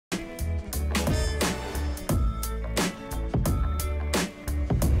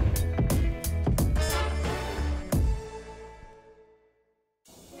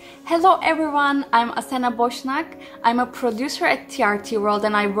Hello everyone, I'm Asena Bosnak. I'm a producer at TRT World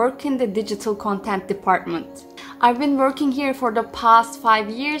and I work in the digital content department. I've been working here for the past 5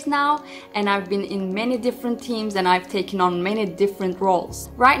 years now, and I've been in many different teams and I've taken on many different roles.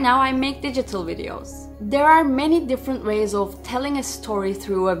 Right now I make digital videos. There are many different ways of telling a story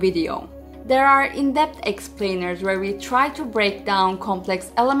through a video. There are in-depth explainers where we try to break down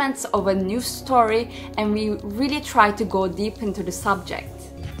complex elements of a new story and we really try to go deep into the subject.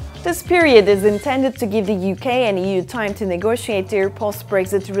 This period is intended to give the UK and EU time to negotiate their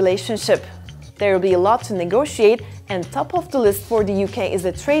post-Brexit relationship. There will be a lot to negotiate, and top of the list for the UK is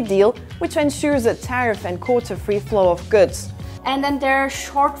a trade deal which ensures a tariff and quota-free flow of goods. And then there are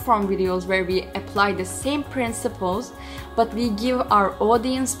short-form videos where we apply the same principles, but we give our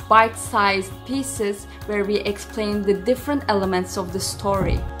audience bite-sized pieces where we explain the different elements of the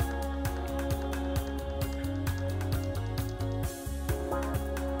story.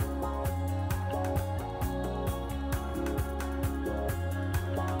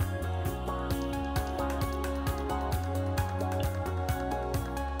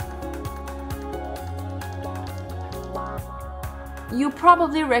 You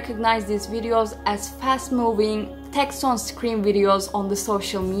probably recognize these videos as fast-moving, text-on-screen videos on the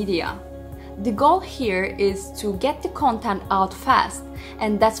social media. The goal here is to get the content out fast,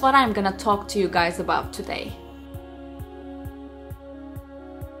 and that's what I'm gonna talk to you guys about today.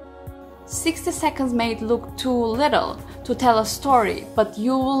 60 seconds may look too little to tell a story, but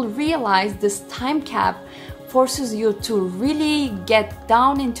you will realize this time cap forces you to really get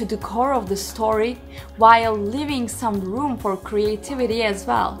down into the core of the story while leaving some room for creativity as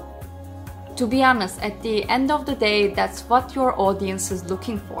well. To be honest, at the end of the day, that's what your audience is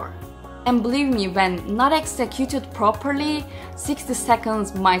looking for. And believe me, when not executed properly, 60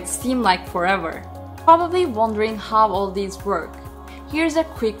 seconds might seem like forever. Probably wondering how all these work. Here's a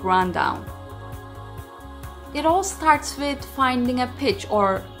quick rundown. It all starts with finding a pitch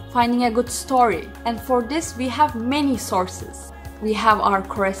or finding a good story, and for this we have many sources. We have our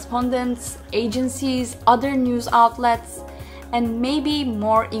correspondents, agencies, other news outlets, and maybe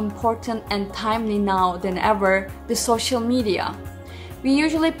more important and timely now than ever, the social media. We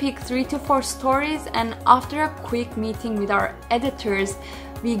usually pick 3 to 4 stories, and after a quick meeting with our editors,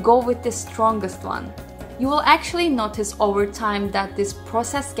 we go with the strongest one. You will actually notice over time that this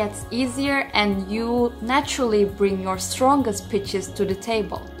process gets easier and you naturally bring your strongest pitches to the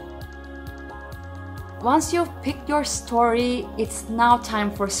table. Once you've picked your story, it's now time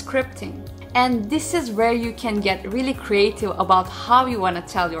for scripting. And this is where you can get really creative about how you want to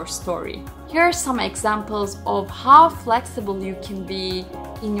tell your story. Here are some examples of how flexible you can be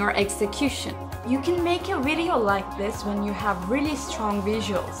in your execution. You can make a video like this when you have really strong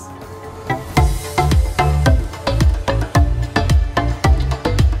visuals.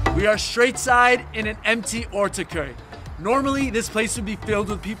 We are straight side in an empty Ortaköy. Normally, this place would be filled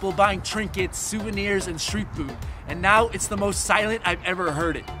with people buying trinkets, souvenirs, and street food. And now it's the most silent I've ever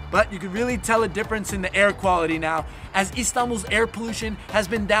heard it. But you can really tell a difference in the air quality now, as Istanbul's air pollution has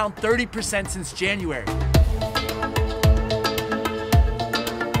been down 30% since January.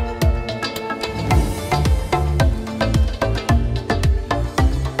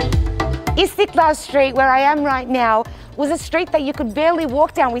 Istiklal Street, where I am right now, was a street that you could barely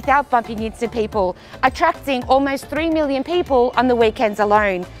walk down without bumping into people, attracting almost 3 million people on the weekends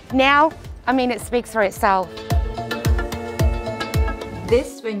alone. Now, it speaks for itself.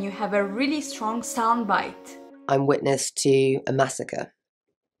 This when you have a really strong soundbite. I'm witness to a massacre.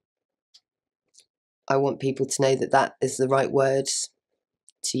 I want people to know that that is the right words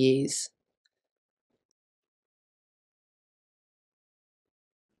to use.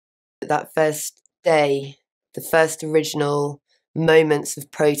 That first day, the first original moments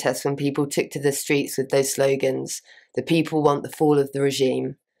of protest when people took to the streets with those slogans, the people want the fall of the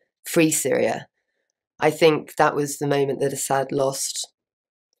regime, free Syria. I think that was the moment that Assad lost,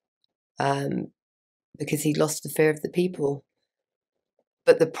 because he lost the fear of the people.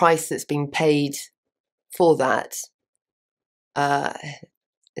 But the price that's been paid for that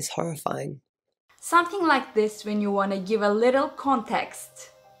is horrifying. Something like this when you want to give a little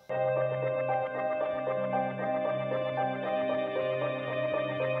context.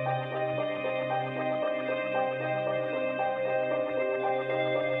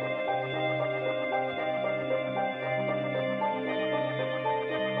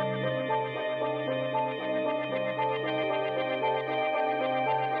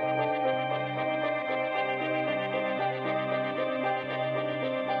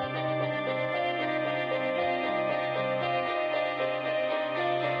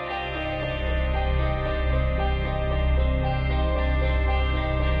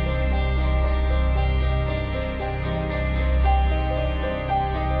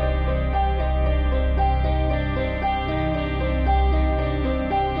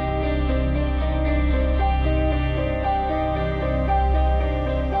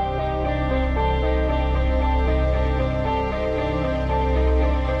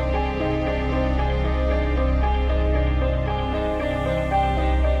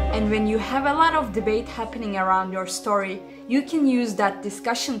 when you have a lot of debate happening around your story, you can use that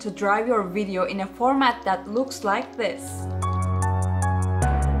discussion to drive your video in a format that looks like this.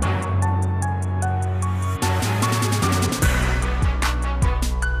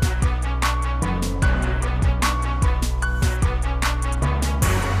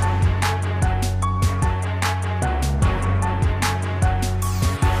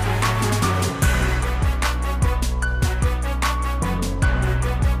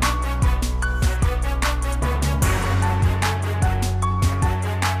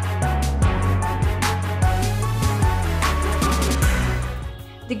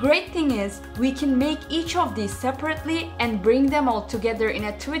 The great thing is, we can make each of these separately and bring them all together in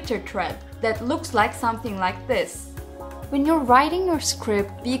a Twitter thread that looks like something like this. When you're writing your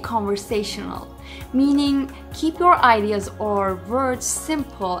script, be conversational, meaning keep your ideas or words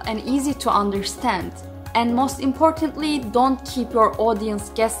simple and easy to understand. And most importantly, don't keep your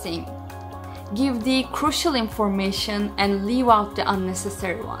audience guessing. Give the crucial information and leave out the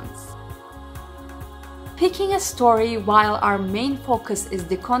unnecessary ones. Picking a story while our main focus is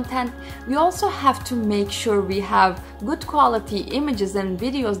the content, we also have to make sure we have good quality images and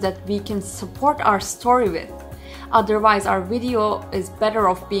videos that we can support our story with. Otherwise, our video is better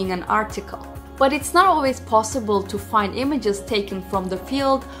off being an article. But it's not always possible to find images taken from the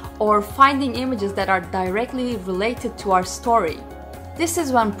field or finding images that are directly related to our story. This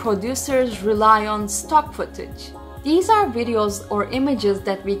is when producers rely on stock footage. These are videos or images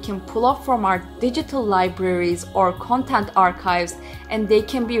that we can pull up from our digital libraries or content archives, and they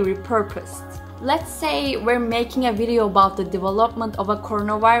can be repurposed. Let's say we're making a video about the development of a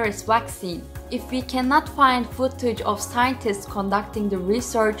coronavirus vaccine. If we cannot find footage of scientists conducting the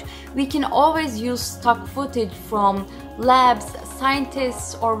research, we can always use stock footage from labs,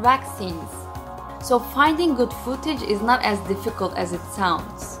 scientists, or vaccines. So finding good footage is not as difficult as it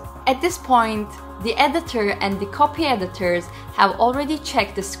sounds. At this point, the editor and the copy editors have already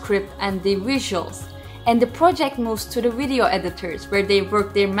checked the script and the visuals, and the project moves to the video editors where they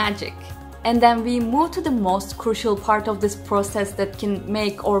work their magic. And then we move to the most crucial part of this process that can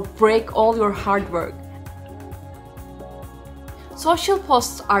make or break all your hard work. Social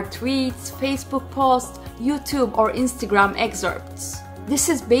posts are tweets, Facebook posts, YouTube or Instagram excerpts. This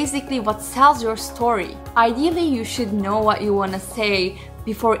is basically what sells your story. Ideally, you should know what you want to say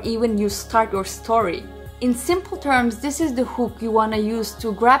before even you start your story. In simple terms, this is the hook you want to use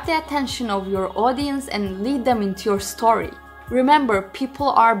to grab the attention of your audience and lead them into your story. Remember, people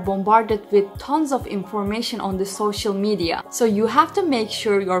are bombarded with tons of information on the social media, so you have to make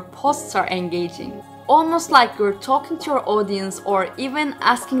sure your posts are engaging. Almost like you're talking to your audience or even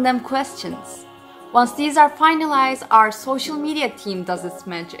asking them questions. Once these are finalized, our social media team does its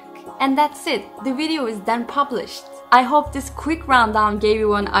magic. And that's it, the video is then published. I hope this quick rundown gave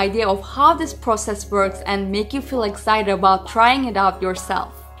you an idea of how this process works and make you feel excited about trying it out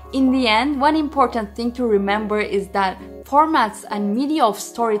yourself. In the end, one important thing to remember is that formats and media of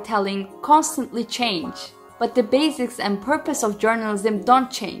storytelling constantly change. But the basics and purpose of journalism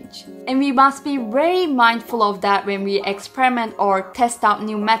don't change. And we must be very mindful of that when we experiment or test out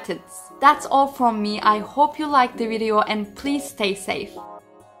new methods. That's all from me. I hope you liked the video and please stay safe.